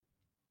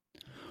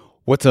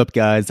What's up,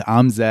 guys?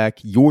 I'm Zach,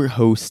 your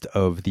host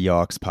of the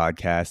Aux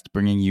Podcast,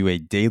 bringing you a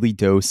daily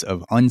dose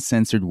of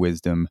uncensored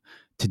wisdom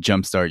to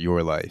jumpstart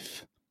your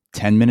life.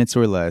 10 minutes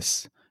or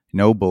less,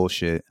 no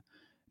bullshit,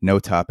 no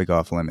topic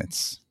off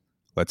limits.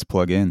 Let's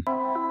plug in.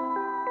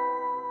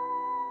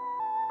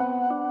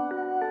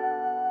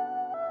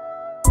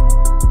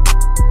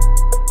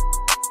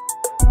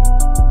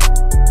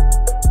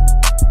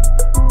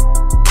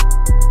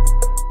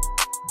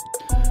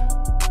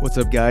 What's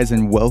up, guys,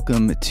 and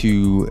welcome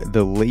to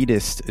the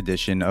latest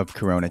edition of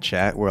Corona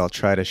Chat, where I'll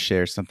try to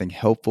share something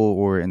helpful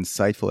or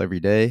insightful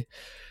every day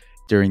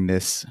during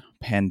this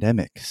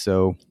pandemic.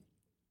 So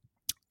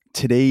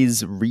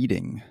today's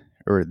reading,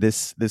 or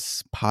this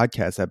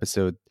podcast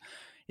episode,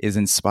 is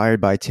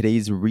inspired by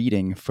today's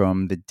reading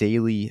from the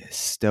Daily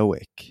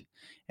Stoic.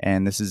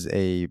 And this is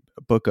a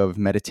book of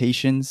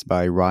meditations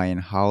by Ryan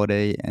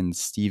Holiday and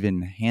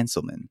Stephen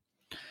Hanselman.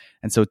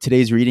 And so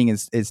today's reading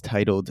is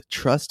titled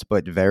Trust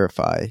But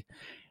Verify.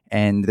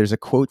 And there's a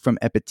quote from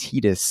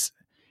Epictetus,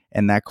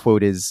 and that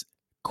quote is,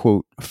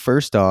 quote,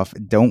 "First off,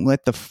 don't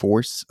let the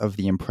force of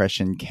the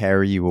impression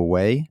carry you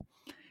away.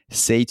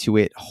 Say to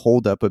it,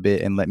 hold up a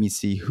bit and let me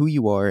see who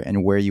you are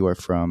and where you are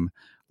from.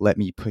 Let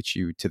me put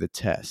you to the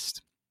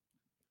test."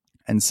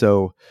 And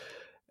so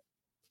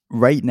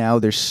right now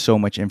there's so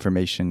much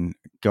information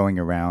going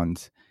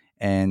around,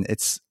 and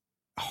it's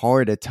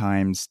hard at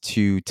times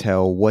to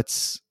tell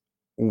what's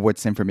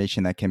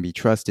information that can be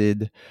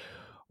trusted,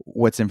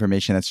 what's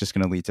information that's just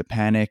going to lead to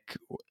panic.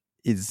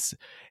 Is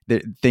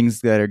there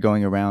things that are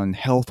going around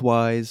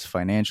health-wise,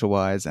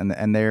 financial-wise,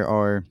 and there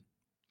are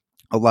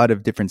a lot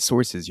of different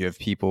sources. You have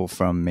people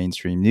from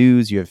mainstream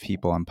news, you have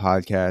people on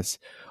podcasts,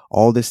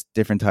 all this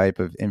different type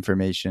of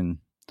information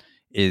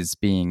is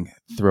being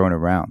thrown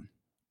around.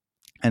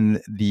 And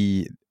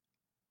the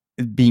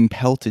being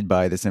pelted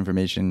by this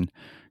information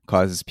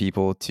causes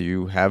people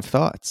to have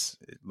thoughts.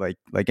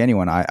 Like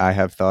anyone, I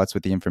have thoughts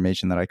with the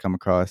information that I come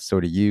across. So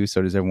do you,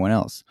 so does everyone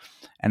else.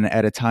 And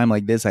at a time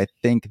like this, I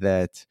think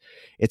that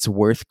it's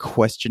worth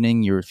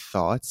questioning your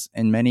thoughts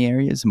in many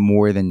areas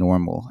more than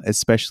normal,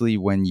 especially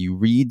when you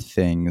read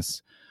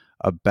things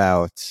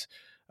about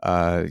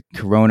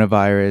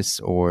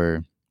coronavirus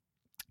or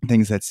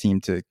things that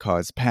seem to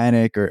cause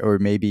panic, or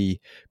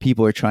maybe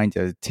people are trying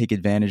to take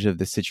advantage of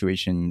the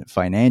situation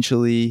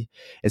financially.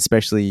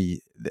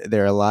 Especially,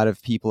 there are a lot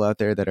of people out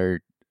there that are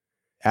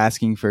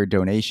asking for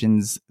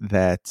donations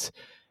that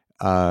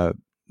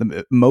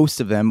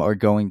most of them are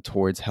going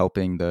towards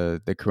helping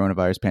the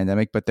coronavirus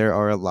pandemic, but there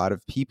are a lot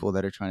of people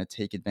that are trying to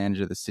take advantage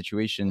of the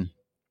situation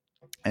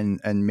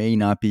and may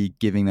not be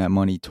giving that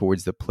money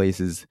towards the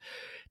places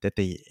that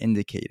they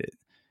indicated.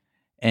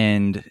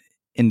 And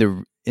in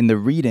the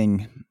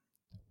reading,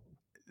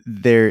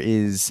 there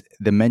is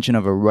the mention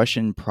of a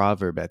Russian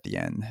proverb at the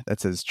end that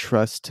says,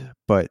 "Trust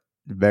but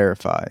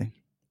verify."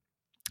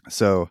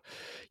 So,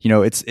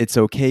 it's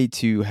okay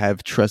to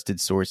have trusted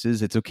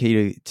sources. It's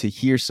okay to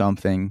hear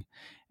something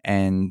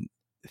and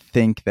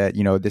think that,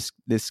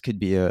 this could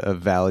be a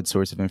valid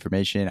source of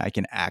information. I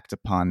can act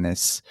upon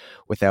this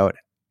without,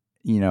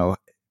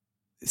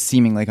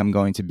 seeming like I'm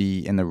going to be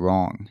in the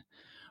wrong.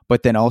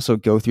 But then also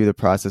go through the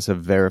process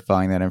of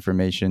verifying that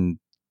information,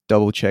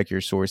 double check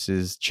your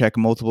sources, check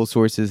multiple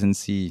sources and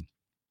see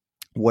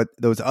what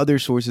those other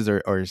sources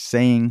are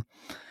saying.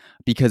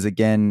 Because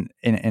again,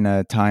 in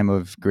a time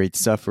of great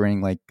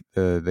suffering, like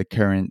the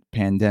current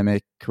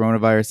pandemic,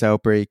 coronavirus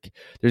outbreak,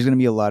 there's going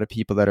to be a lot of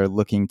people that are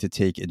looking to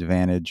take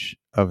advantage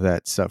of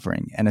that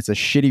suffering. And it's a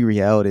shitty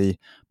reality,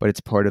 but it's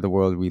part of the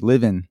world we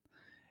live in.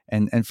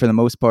 And for the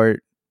most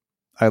part,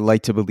 I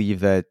like to believe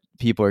that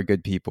people are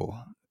good people.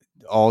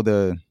 All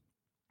the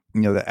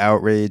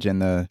outrage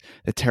and the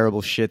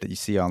terrible shit that you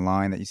see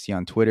online, that you see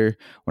on Twitter.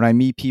 When I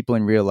meet people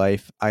in real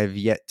life, I've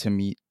yet to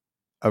meet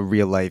a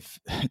real life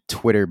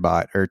Twitter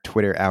bot or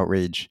Twitter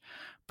outrage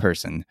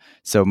person.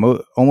 So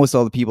almost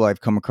all the people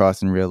I've come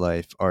across in real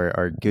life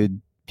are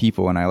good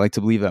people. And I like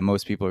to believe that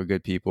most people are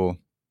good people.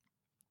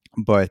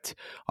 But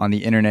on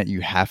the internet,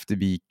 you have to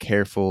be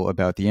careful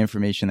about the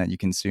information that you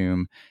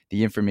consume,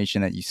 the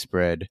information that you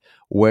spread,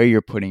 where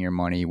you're putting your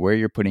money, where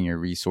you're putting your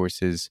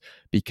resources,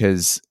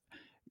 because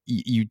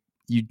you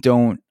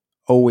don't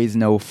always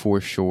know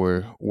for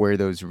sure where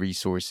those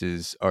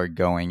resources are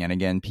going. And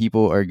again,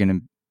 people are going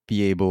to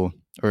be able,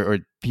 or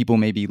people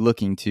may be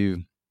looking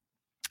to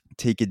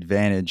take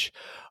advantage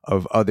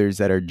of others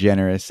that are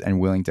generous and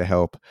willing to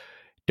help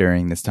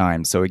during this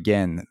time. So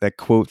again, that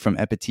quote from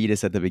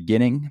Epictetus at the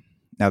beginning,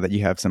 now that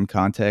you have some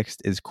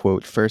context, is,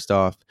 quote, "First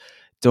off,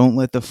 don't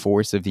let the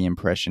force of the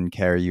impression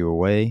carry you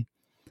away.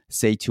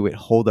 Say to it,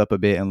 hold up a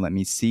bit and let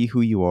me see who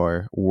you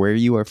are, where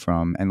you are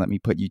from, and let me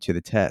put you to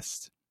the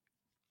test."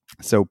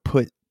 So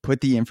put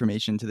the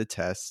information to the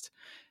test.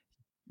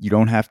 You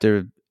don't have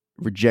to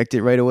reject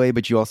it right away,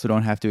 but you also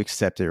don't have to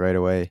accept it right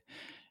away.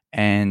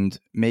 And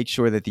make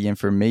sure that the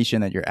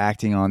information that you're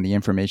acting on, the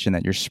information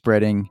that you're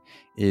spreading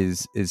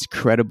is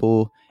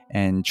credible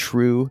and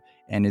true,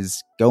 and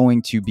is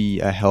going to be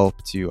a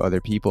help to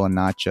other people and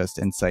not just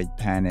incite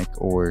panic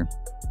or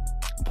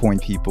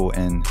point people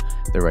in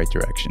the right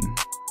direction.